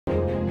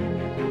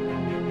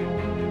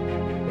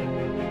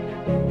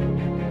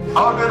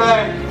How did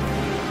I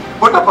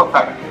put up a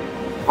factory?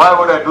 Why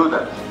would I do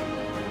that?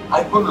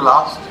 I couldn't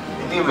last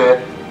anywhere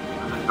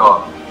with a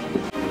job.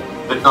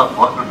 Did not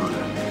want to do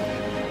that.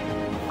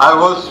 I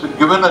was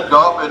given a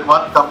job in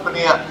one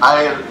company,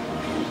 I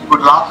could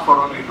last for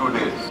only 2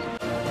 days.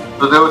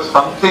 So there was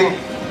something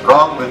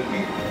wrong with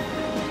me.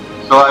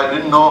 So I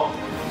didn't know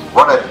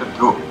what I should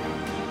do.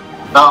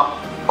 Now,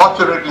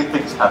 fortunately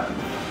things happen.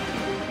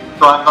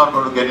 So I'm not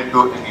going to get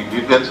into any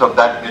details of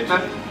that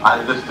nature.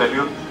 I'll just tell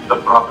you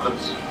the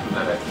problems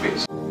that I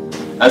faced.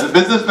 As a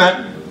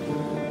businessman,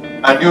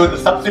 I knew the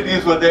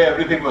subsidies were there,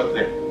 everything was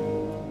there.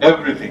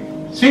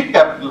 Everything. Seed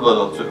capital was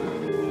also there.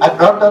 I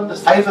brought down the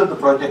size of the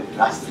project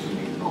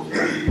drastically.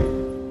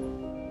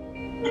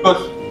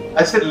 Because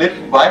I said,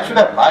 why should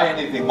I buy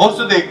anything? Most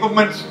of the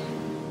equipments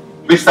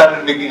we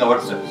started making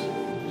ourselves.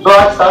 So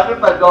I started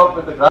my job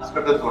with the grass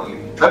cutters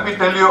only. Let me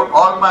tell you,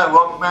 all my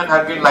workmen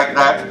have been like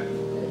that.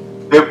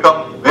 They've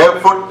come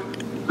barefoot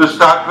to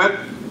start with.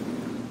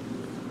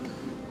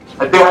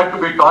 And they had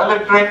to be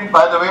toilet trained,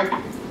 by the way.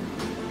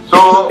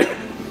 So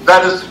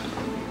that is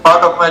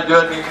part of my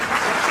journey.